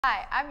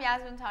Hi, I'm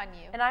Yasmin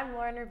Tanyu. And I'm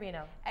Lauren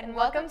Rubino. And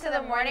welcome to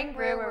the Morning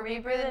Brew, where we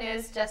brew the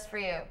news just for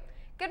you.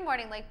 Good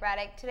morning, Lake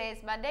Braddock. Today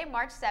is Monday,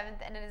 March 7th,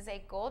 and it is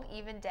a gold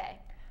even day.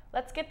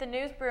 Let's get the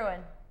news brewing.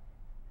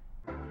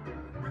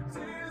 With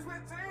tears,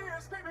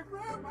 screaming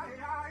from my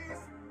eyes.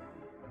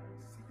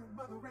 See your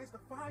mother raise the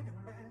fire,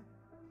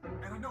 man.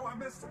 And I know I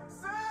missed so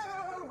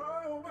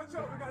much of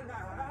your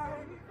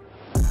life.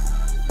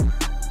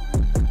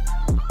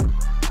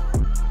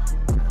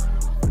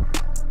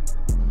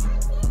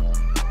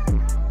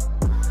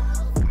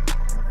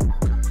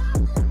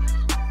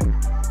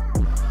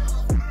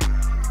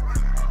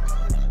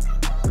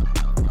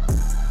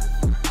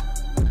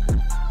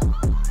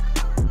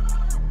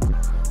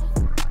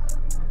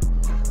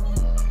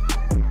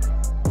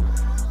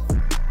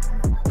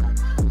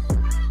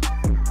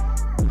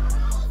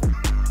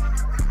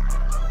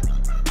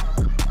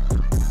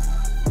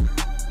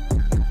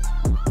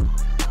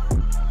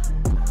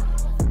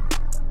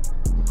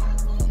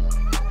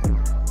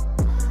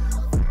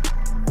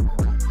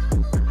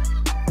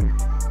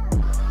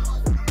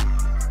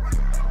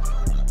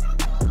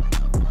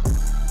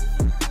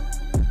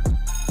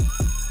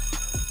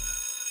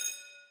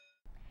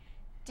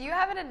 Do you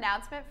have an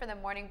announcement for the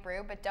Morning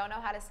Brew but don't know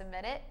how to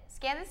submit it?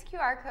 Scan this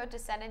QR code to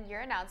send in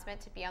your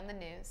announcement to be on the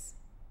news.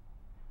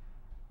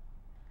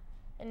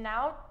 And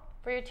now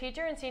for your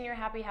teacher and senior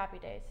happy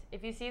days.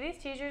 If you see these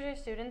teachers or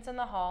students in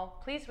the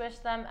hall, please wish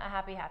them a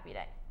happy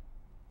day.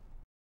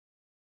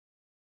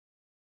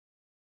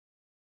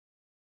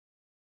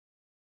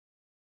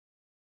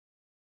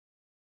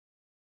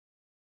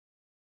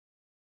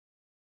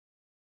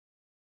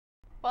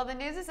 Well, the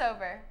news is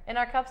over. And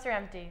our cups are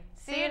empty.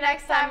 See you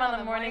next time on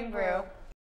the Morning Brew.